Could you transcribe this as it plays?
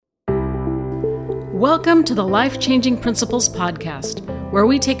Welcome to the Life Changing Principles podcast, where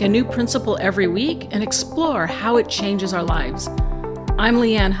we take a new principle every week and explore how it changes our lives. I'm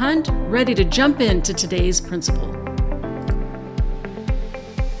Leanne Hunt, ready to jump into today's principle.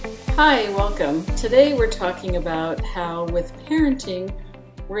 Hi, welcome. Today we're talking about how with parenting,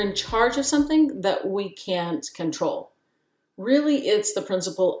 we're in charge of something that we can't control. Really, it's the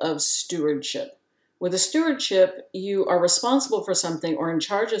principle of stewardship. With a stewardship, you are responsible for something or in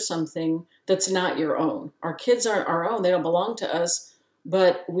charge of something that's not your own. Our kids aren't our own. They don't belong to us,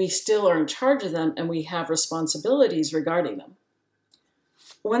 but we still are in charge of them and we have responsibilities regarding them.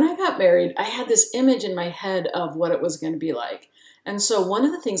 When I got married, I had this image in my head of what it was going to be like. And so one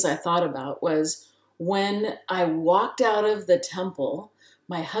of the things I thought about was when I walked out of the temple,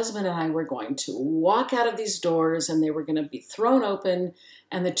 my husband and I were going to walk out of these doors and they were going to be thrown open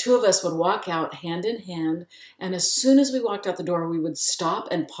and the two of us would walk out hand in hand. And as soon as we walked out the door, we would stop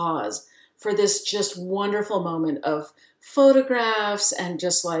and pause for this just wonderful moment of photographs and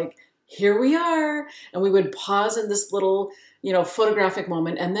just like, here we are. And we would pause in this little, photographic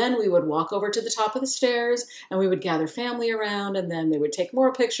moment. And then we would walk over to the top of the stairs and we would gather family around and then they would take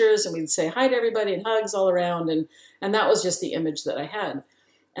more pictures and we'd say hi to everybody and hugs all around. And that was just the image that I had.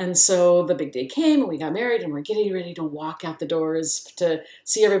 And so the big day came and we got married and we're getting ready to walk out the doors to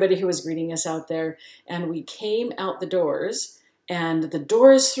see everybody who was greeting us out there. And we came out the doors and the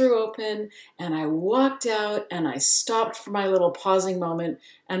doors threw open and I walked out and I stopped for my little pausing moment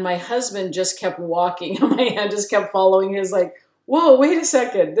and my husband just kept walking and my hand just kept following his like, whoa, wait a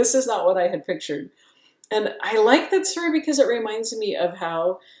second. This is not what I had pictured. And I like that story because it reminds me of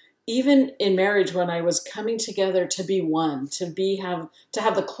how even in marriage, when I was coming together to be one, to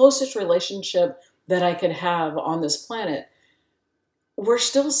have the closest relationship that I could have on this planet, we're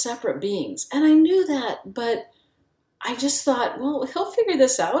still separate beings. And I knew that, but I just thought, well, he'll figure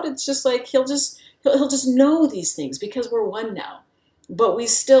this out. It's just like he'll just know these things because we're one now. But we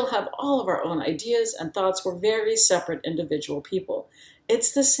still have all of our own ideas and thoughts. We're very separate individual people.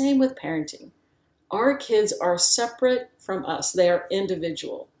 It's the same with parenting. Our kids are separate from us. They are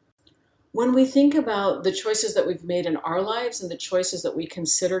individual. When we think about the choices that we've made in our lives and the choices that we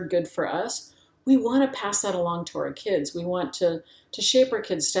consider good for us, we want to pass that along to our kids. We want to shape our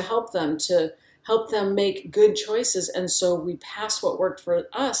kids, to help them make good choices. And so we pass what worked for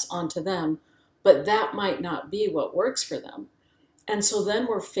us onto them, but that might not be what works for them. And so then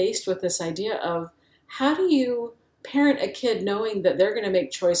we're faced with this idea of how do you parent a kid knowing that they're going to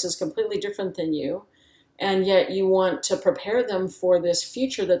make choices completely different than you? And yet you want to prepare them for this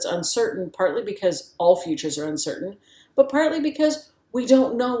future that's uncertain, partly because all futures are uncertain, but partly because we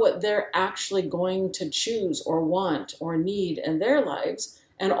don't know what they're actually going to choose or want or need in their lives.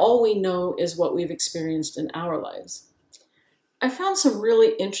 And all we know is what we've experienced in our lives. I found some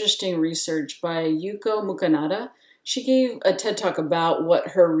really interesting research by Yuko Mukanada. She gave a TED Talk about what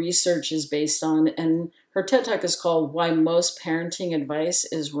her research is based on, and her TED Talk is called Why Most Parenting Advice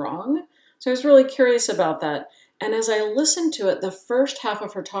is Wrong. So I was really curious about that. And as I listened to it, the first half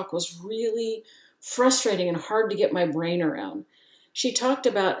of her talk was really frustrating and hard to get my brain around. She talked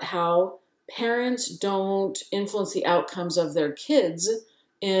about how parents don't influence the outcomes of their kids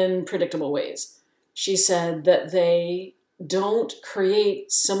in predictable ways. She said that they don't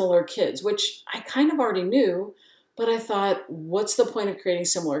create similar kids, which I kind of already knew, but I thought, what's the point of creating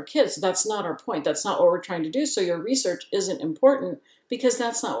similar kids? That's not our point. That's not what we're trying to do. So your research isn't important because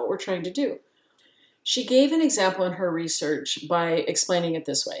that's not what we're trying to do. She gave an example in her research by explaining it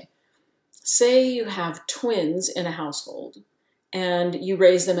this way. Say you have twins in a household and you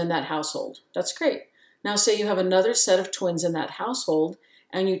raise them in that household. That's great. Now say you have another set of twins in that household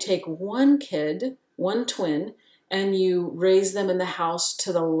and you take one kid, one twin, and you raise them in the house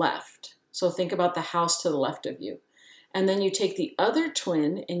to the left. So think about the house to the left of you. And then you take the other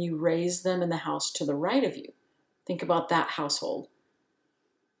twin and you raise them in the house to the right of you. Think about that household.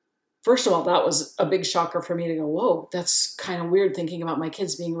 First of all, that was a big shocker for me to go, whoa, that's kind of weird thinking about my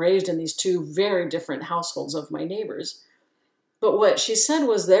kids being raised in these two very different households of my neighbors. But what she said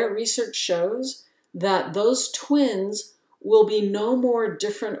was their research shows that those twins will be no more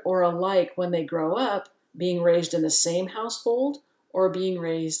different or alike when they grow up being raised in the same household or being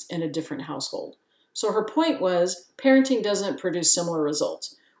raised in a different household. So her point was parenting doesn't produce similar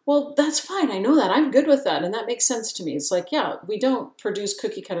results. Well, that's fine. I know that. I'm good with that. And that makes sense to me. It's like, yeah, we don't produce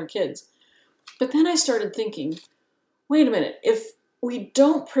cookie cutter kids. But then I started thinking, wait a minute. If we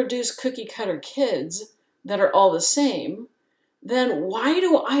don't produce cookie cutter kids that are all the same, then why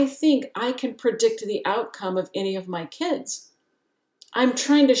do I think I can predict the outcome of any of my kids? I'm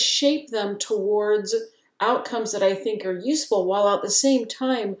trying to shape them towards outcomes that I think are useful while at the same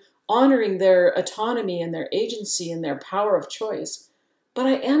time honoring their autonomy and their agency and their power of choice. But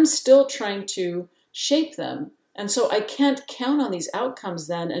I am still trying to shape them. And so I can't count on these outcomes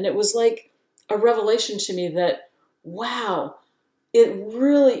then. And it was like a revelation to me that, wow, it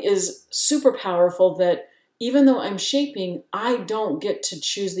really is super powerful that even though I'm shaping, I don't get to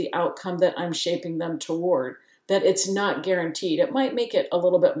choose the outcome that I'm shaping them toward, that it's not guaranteed. It might make it a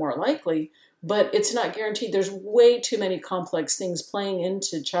little bit more likely, but it's not guaranteed. There's way too many complex things playing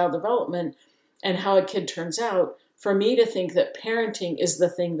into child development and how a kid turns out for me to think that parenting is the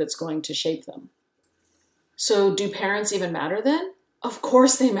thing that's going to shape them. So do parents even matter then? Of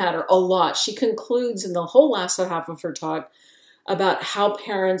course they matter a lot. She concludes in the whole last half of her talk about how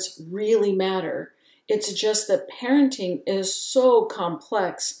parents really matter. It's just that parenting is so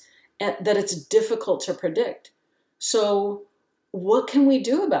complex that it's difficult to predict. So what can we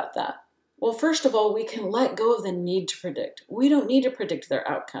do about that? Well, first of all, we can let go of the need to predict. We don't need to predict their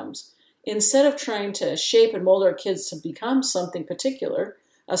outcomes. Instead of trying to shape and mold our kids to become something particular,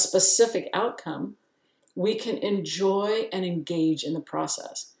 a specific outcome, we can enjoy and engage in the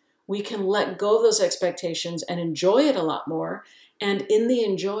process. We can let go of those expectations and enjoy it a lot more, and in the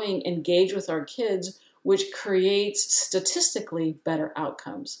enjoying, engage with our kids, which creates statistically better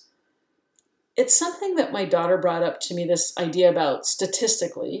outcomes. It's something that my daughter brought up to me, this idea about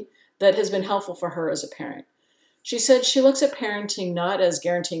statistically, that has been helpful for her as a parent. She said she looks at parenting not as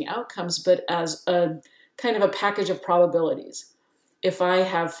guaranteeing outcomes, but as a kind of a package of probabilities. If I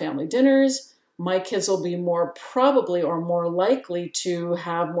have family dinners, my kids will be more probably or more likely to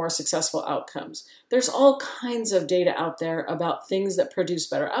have more successful outcomes. There's all kinds of data out there about things that produce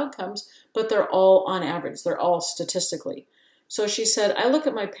better outcomes, but they're all on average. They're all statistically. So she said, I look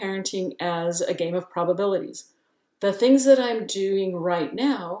at my parenting as a game of probabilities. The things that I'm doing right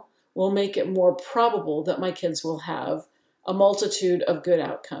now will make it more probable that my kids will have a multitude of good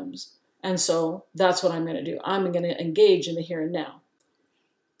outcomes. And so that's what I'm going to do. I'm going to engage in the here and now.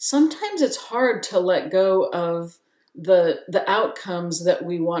 Sometimes it's hard to let go of the outcomes that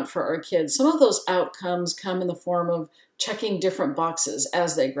we want for our kids. Some of those outcomes come in the form of checking different boxes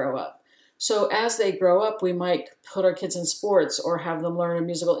as they grow up. So as they grow up, we might put our kids in sports or have them learn a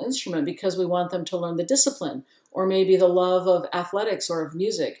musical instrument because we want them to learn the discipline, or maybe the love of athletics or of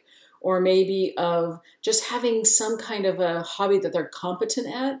music, or maybe of just having some kind of a hobby that they're competent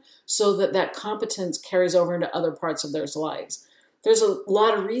at so that that competence carries over into other parts of their lives. There's a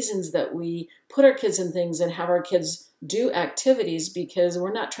lot of reasons that we put our kids in things and have our kids do activities because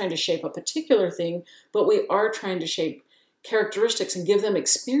we're not trying to shape a particular thing, but we are trying to shape characteristics and give them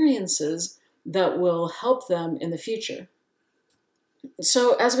experiences that will help them in the future.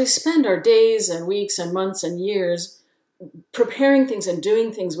 So as we spend our days and weeks and months and years preparing things and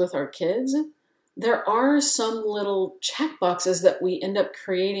doing things with our kids, there are some little check boxes that we end up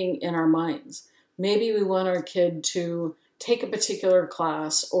creating in our minds. Maybe we want our kid to take a particular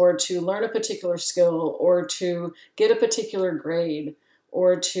class or to learn a particular skill or to get a particular grade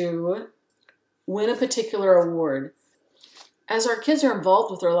or to win a particular award. As our kids are involved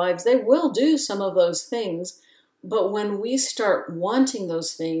with their lives, they will do some of those things, but when we start wanting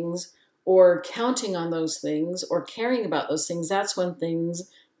those things or counting on those things or caring about those things, that's when things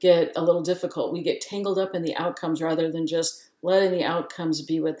get a little difficult. We get tangled up in the outcomes rather than just letting the outcomes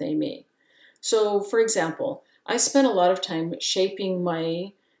be what they may. So, for example, I spent a lot of time shaping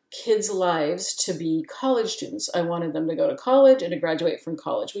my kids' lives to be college students. I wanted them to go to college and to graduate from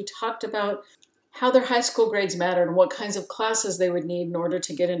college. We talked about how their high school grades mattered and what kinds of classes they would need in order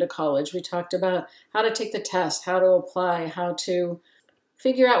to get into college. We talked about how to take the test, how to apply, how to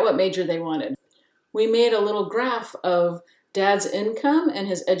figure out what major they wanted. We made a little graph of Dad's income and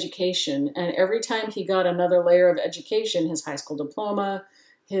his education, and every time he got another layer of education, his high school diploma,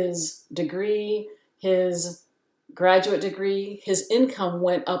 his degree, his graduate degree, his income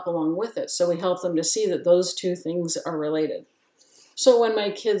went up along with it. So we helped them to see that those two things are related. So when my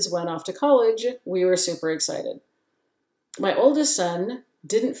kids went off to college, we were super excited. My oldest son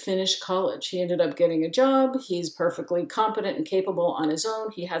didn't finish college. He ended up getting a job. He's perfectly competent and capable on his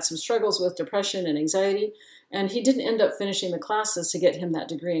own. He had some struggles with depression and anxiety, and he didn't end up finishing the classes to get him that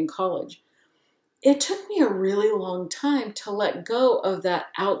degree in college. It took me a really long time to let go of that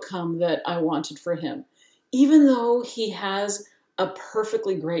outcome that I wanted for him. Even though he has a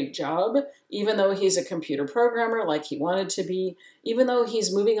perfectly great job, even though he's a computer programmer like he wanted to be, even though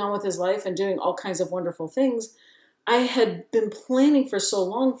he's moving on with his life and doing all kinds of wonderful things, I had been planning for so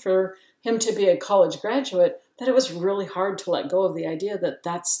long for him to be a college graduate that it was really hard to let go of the idea that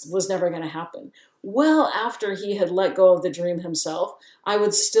was never going to happen. Well, after he had let go of the dream himself, I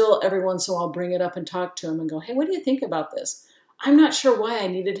would still every once in a while bring it up and talk to him and go, hey, what do you think about this? I'm not sure why I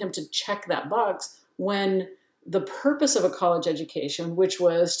needed him to check that box when the purpose of a college education, which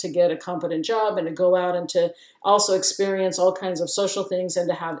was to get a competent job and to go out and to also experience all kinds of social things and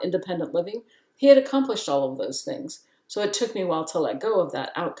to have independent living, he had accomplished all of those things. So it took me a while to let go of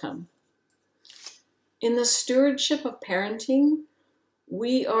that outcome. In the stewardship of parenting,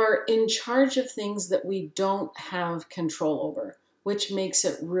 we are in charge of things that we don't have control over, which makes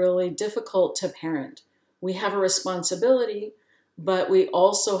it really difficult to parent. We have a responsibility, but we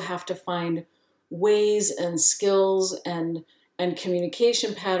also have to find ways and skills and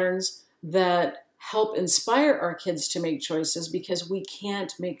communication patterns that help inspire our kids to make choices, because we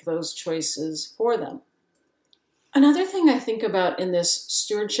can't make those choices for them. Another thing I think about in this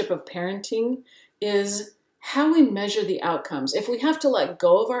stewardship of parenting is how we measure the outcomes. If we have to let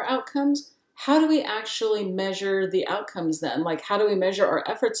go of our outcomes, how do we actually measure the outcomes then? Like, how do we measure our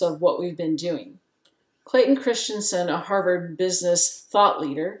efforts of what we've been doing? Clayton Christensen, a Harvard business thought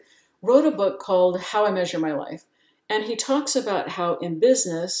leader, wrote a book called How I Measure My Life. And he talks about how in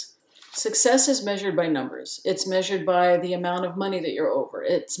business, success is measured by numbers. It's measured by the amount of money that you're over.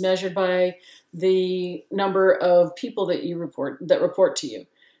 It's measured by the number of people that report to you.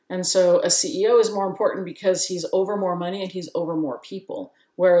 And so a CEO is more important because he's over more money and he's over more people,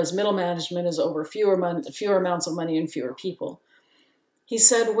 whereas middle management is over fewer amounts of money and fewer people. He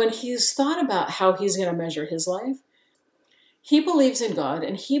said when he's thought about how he's going to measure his life, he believes in God,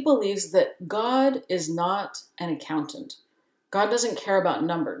 and he believes that God is not an accountant. God doesn't care about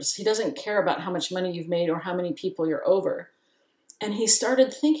numbers. He doesn't care about how much money you've made or how many people you're over. And he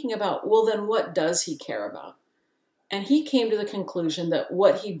started thinking about, well, then what does he care about? And he came to the conclusion that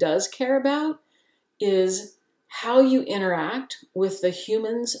what he does care about is how you interact with the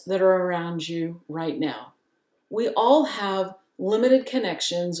humans that are around you right now. We all have limited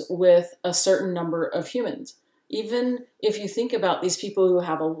connections with a certain number of humans. Even if you think about these people who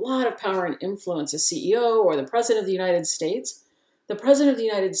have a lot of power and influence, a CEO or the President of the United States, the President of the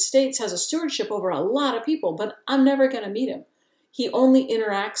United States has a stewardship over a lot of people, but I'm never going to meet him. He only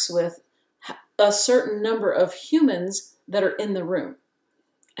interacts with a certain number of humans that are in the room.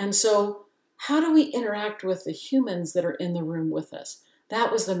 And so how do we interact with the humans that are in the room with us?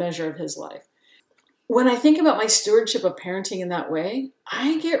 That was the measure of his life. When I think about my stewardship of parenting in that way,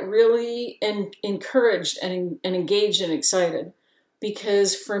 I get really encouraged and engaged and excited,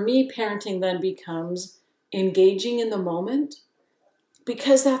 because for me, parenting then becomes engaging in the moment,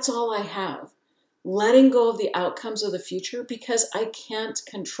 because that's all I have. Letting go of the outcomes of the future because I can't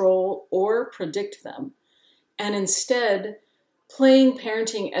control or predict them. And instead, playing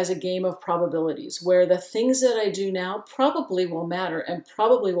parenting as a game of probabilities, where the things that I do now probably will matter and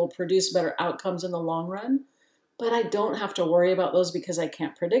probably will produce better outcomes in the long run, but I don't have to worry about those because I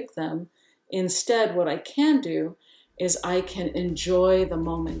can't predict them. Instead, what I can do is I can enjoy the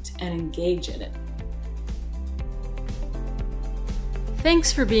moment and engage in it.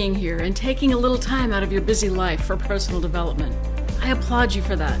 Thanks for being here and taking a little time out of your busy life for personal development. I applaud you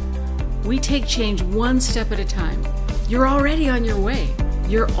for that. We take change one step at a time. You're already on your way.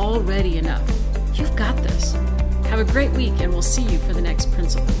 You're already enough. You've got this. Have a great week, and we'll see you for the next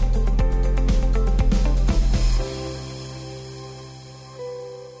Principle.